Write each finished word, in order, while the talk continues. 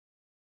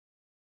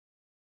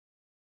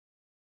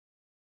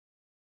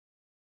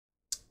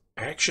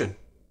Action.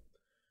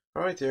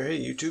 All right there. Hey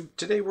YouTube,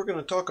 today we're going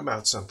to talk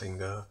about something.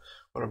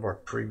 One of our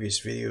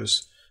previous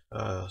videos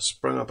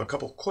sprung up a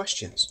couple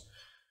questions.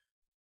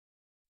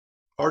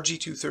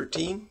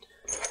 RG213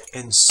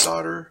 and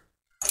solder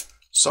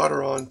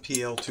on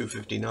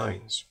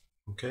PL259s.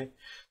 Okay,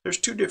 there's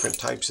two different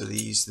types of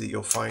these that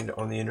you'll find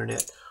on the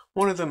internet.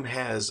 One of them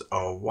has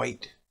a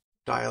white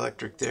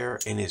dielectric there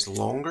and is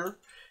longer,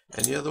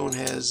 and the other one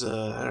has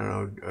I don't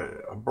know,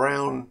 a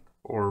brown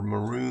or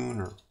maroon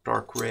or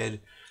dark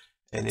red,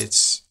 and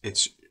it's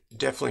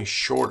definitely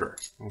shorter.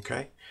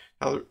 Okay,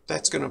 now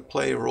that's going to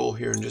play a role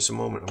here in just a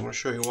moment. I'm going to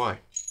show you why.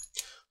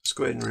 Let's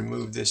go ahead and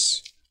remove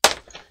this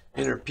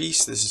inner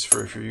piece. This is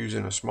for if you're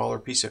using a smaller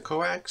piece of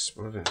coax.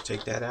 We're going to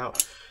take that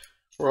out.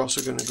 We're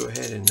also going to go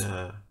ahead and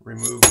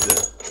remove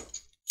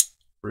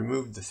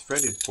the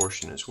threaded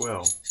portion as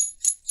well.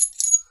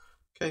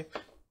 Okay,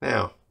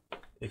 now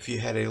if you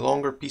had a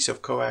longer piece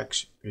of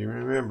coax, you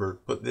remember,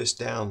 put this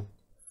down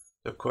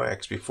the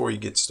coax before you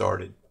get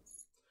started.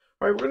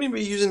 All right, we're going to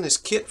be using this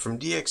kit from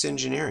DX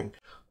Engineering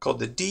called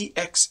the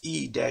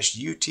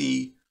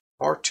DXE-UT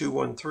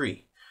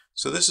R213.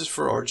 So this is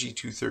for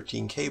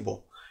RG213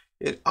 cable.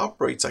 It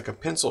operates like a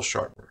pencil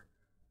sharpener.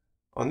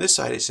 On this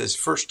side it says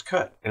first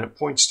cut, and it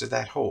points to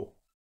that hole.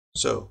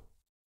 So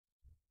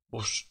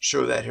we'll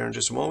show that here in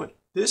just a moment.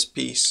 This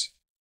piece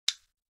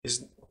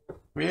is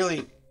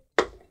merely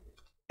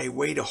a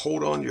way to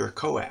hold on to your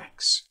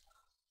coax,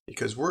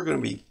 because we're going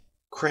to be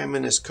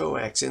cramming this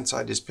coax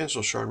inside this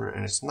pencil sharpener,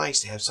 and it's nice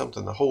to have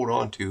something to hold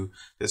on to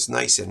that's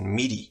nice and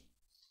meaty.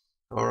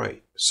 All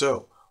right,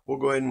 so we'll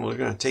go ahead and we're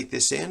going to take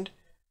this end,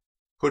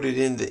 put it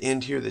in the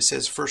end here that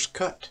says first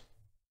cut.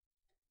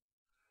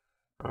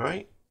 All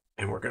right,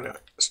 and we're going to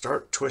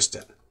start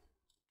twisting.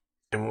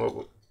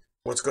 And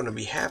what's going to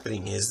be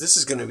happening is this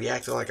is going to be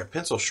acting like a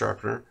pencil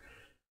sharpener,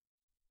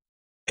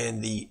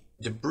 and the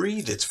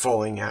debris that's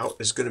falling out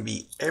is going to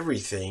be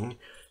everything,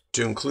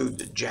 to include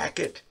the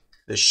jacket,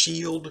 the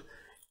shield,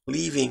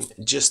 leaving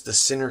just the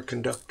center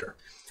conductor.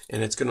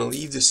 And it's going to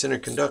leave the center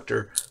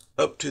conductor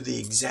up to the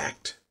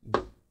exact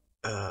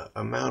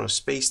amount of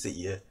space that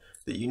you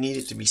need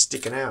it to be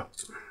sticking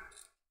out.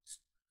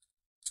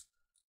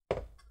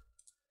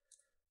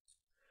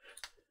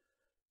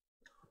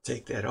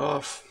 Take that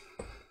off.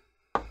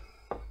 And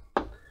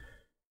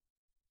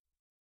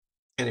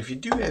if you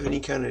do have any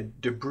kind of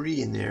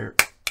debris in there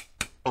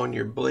on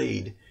your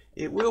blade,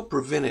 it will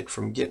prevent it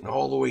from getting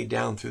all the way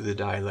down through the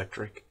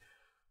dielectric.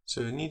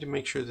 So you need to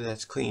make sure that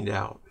that's cleaned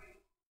out.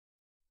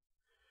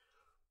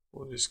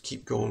 We'll just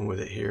keep going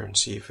with it here and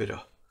see if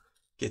it'll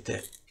get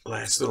that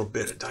last little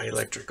bit of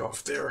dielectric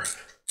off there.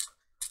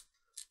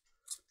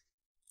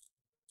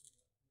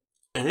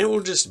 And it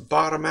will just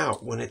bottom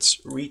out when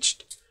it's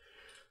reached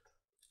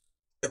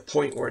the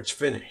point where it's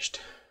finished.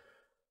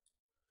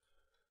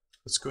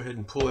 Let's go ahead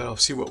and pull that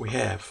off, see what we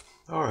have.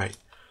 All right,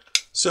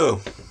 so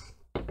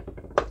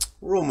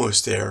we're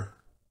almost there.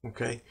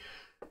 Okay,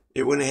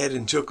 it went ahead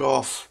and took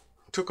off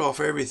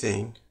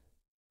everything,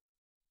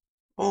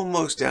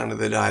 almost down to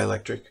the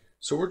dielectric.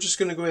 So we're just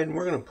going to go ahead and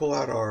we're going to pull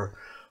out our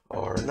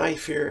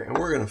knife here, and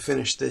we're going to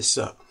finish this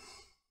up,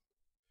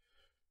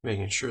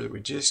 making sure that we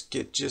just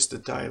get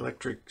the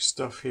dielectric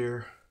stuff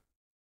here,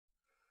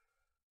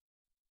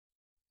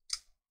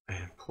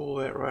 and pull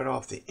that right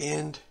off the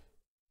end.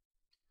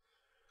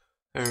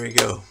 There we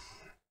go.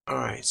 All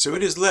right, so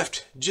it is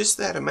left just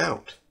that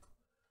amount.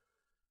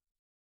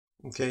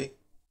 Okay,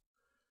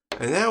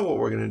 and now what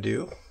we're going to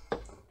do,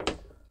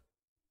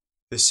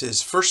 this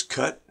says first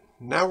cut.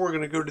 Now we're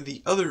going to go to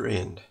the other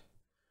end,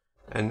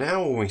 and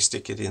now when we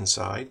stick it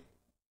inside,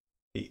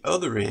 the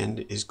other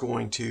end is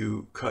going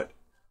to cut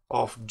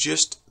off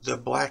just the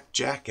black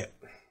jacket.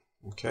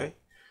 Okay,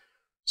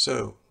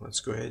 so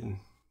let's go ahead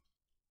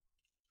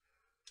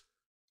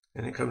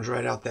and it comes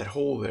right out that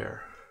hole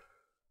there.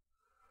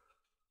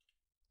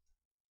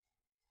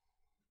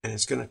 And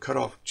it's going to cut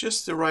off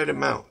just the right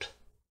amount.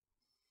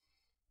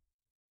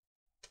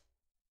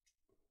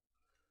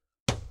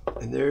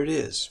 And there it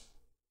is.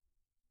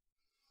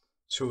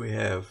 So we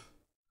have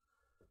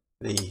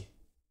the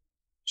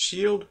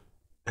shield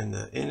and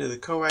the end of the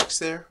coax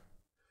there.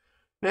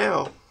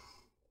 Now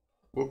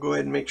we'll go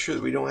ahead and make sure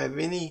that we don't have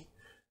any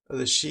of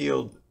the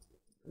shield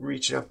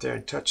reaching up there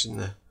and touching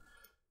the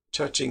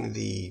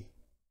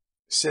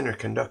center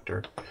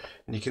conductor.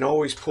 And you can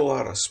always pull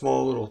out a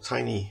small little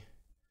tiny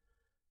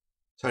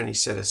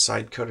set of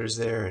side cutters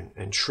there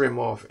and trim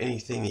off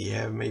anything that you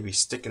have maybe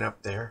sticking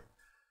up there.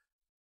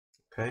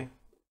 Okay,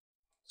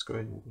 let's go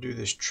ahead and do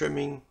this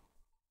trimming.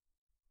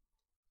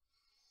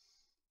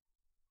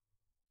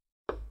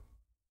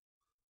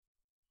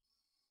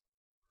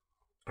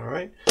 All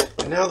right,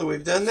 and now that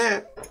we've done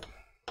that,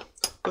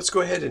 let's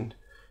go ahead and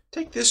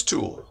take this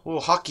tool, a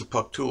little hockey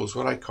puck tool is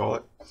what I call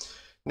it.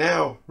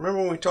 Now,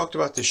 remember when we talked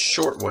about this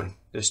short one,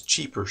 this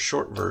cheaper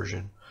short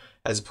version,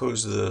 as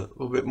opposed to the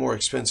little bit more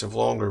expensive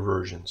longer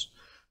versions?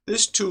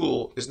 This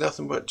tool is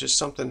nothing but just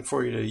something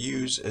for you to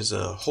use as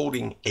a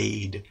holding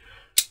aid.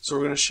 So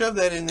we're going to shove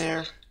that in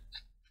there,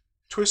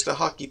 twist a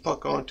hockey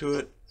puck onto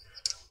it,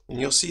 and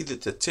you'll see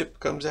that the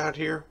tip comes out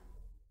here.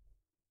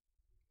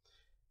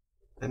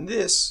 And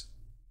this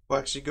will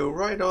actually go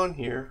right on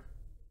here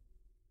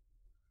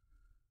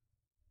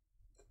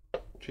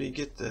until you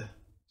get the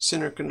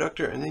center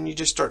conductor, and then you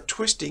just start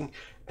twisting,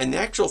 and the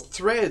actual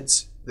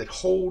threads that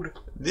hold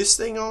this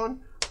thing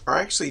on are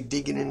actually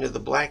digging into the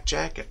black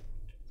jacket.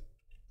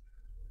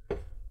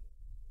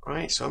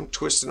 Alright, so I'm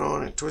twisting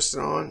on and twisting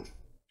on,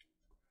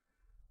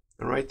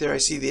 and right there I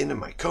see the end of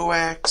my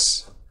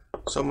coax,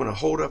 so I'm going to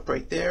hold up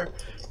right there.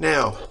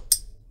 Now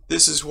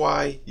this is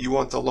why you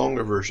want the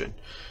longer version.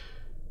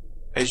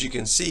 As you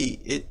can see,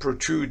 it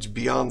protrudes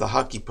beyond the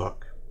hockey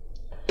puck.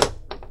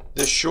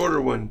 This shorter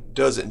one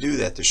doesn't do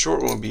that. The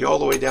short one will be all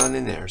the way down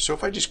in there. So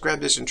if I just grab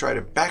this and try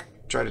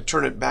to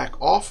turn it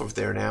back off of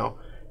there now,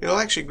 it'll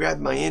actually grab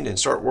my end and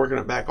start working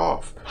it back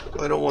off.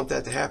 Well, I don't want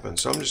that to happen,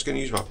 so I'm just going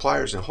to use my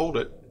pliers and hold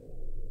it,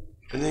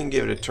 and then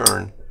give it a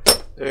turn.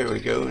 There we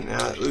go.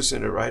 Now it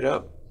loosened it right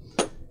up,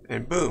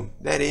 and boom,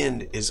 that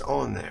end is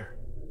on there.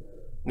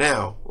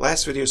 Now,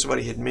 last video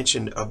somebody had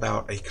mentioned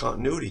about a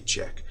continuity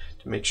check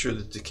to make sure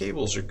that the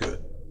cables are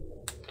good.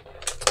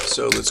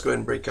 So let's go ahead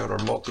and break out our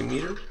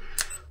multimeter.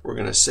 We're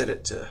going to set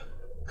it to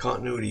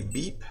continuity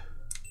beep.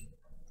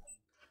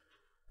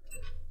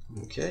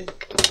 Okay,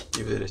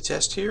 give it a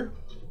test here.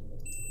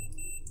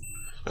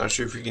 Not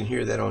sure if you can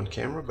hear that on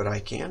camera, but I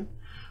can.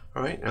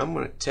 Alright, now I'm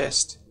going to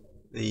test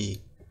the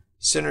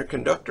center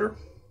conductor.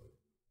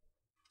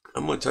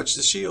 I'm going to touch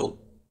the shield.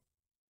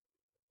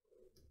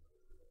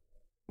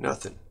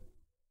 Nothing.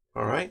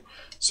 Alright,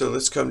 so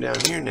let's come down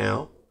here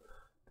now,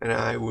 and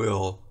I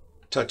will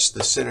touch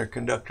the center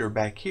conductor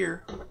back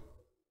here,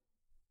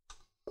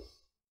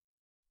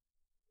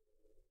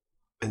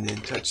 and then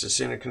touch the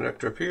center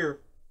conductor up here,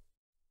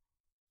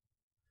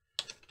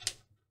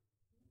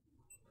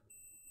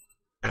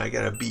 and I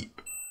got a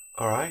beep.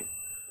 Alright,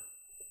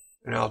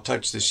 and I'll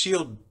touch the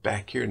shield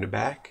back here in the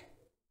back.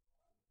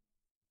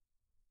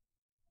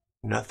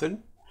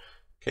 Nothing.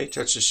 Okay,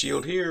 touch the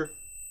shield here,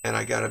 and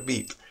I got a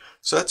beep.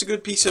 So that's a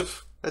good piece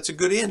of, that's a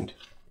good end.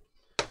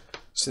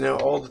 So now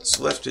all that's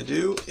left to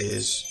do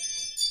is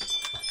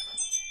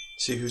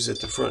see who's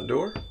at the front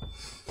door.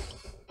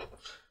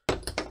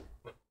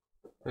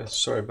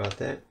 Sorry about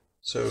that.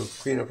 So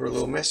clean up our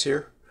little mess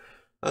here,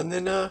 and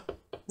then yeah,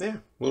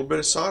 a little bit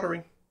of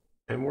soldering,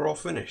 and we're all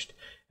finished.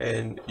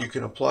 And you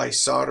can apply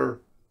solder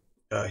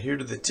here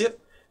to the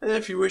tip, and then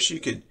if you wish, you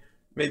could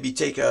maybe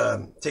take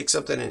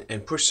something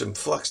and push some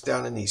flux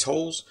down in these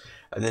holes,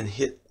 and then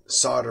hit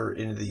solder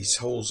into these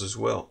holes as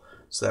well,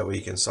 so that way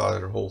you can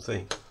solder the whole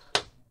thing.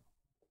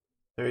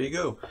 There you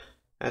go.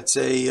 That's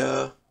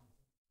a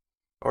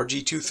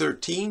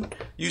RG213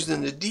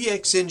 using the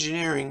DX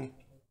Engineering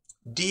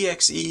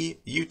DXE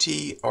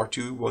UT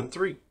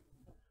R213.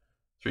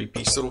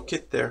 3-piece little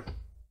kit there.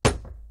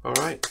 All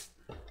right.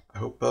 I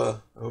hope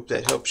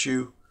that helps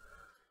you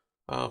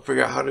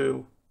figure out how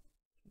to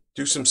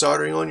do some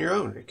soldering on your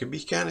own. It can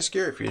be kind of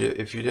scary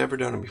if you've never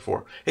done it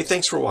before. Hey,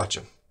 thanks for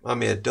watching.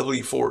 I'm Ed,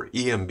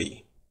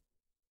 W4EMB.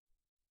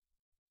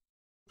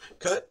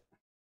 Cut.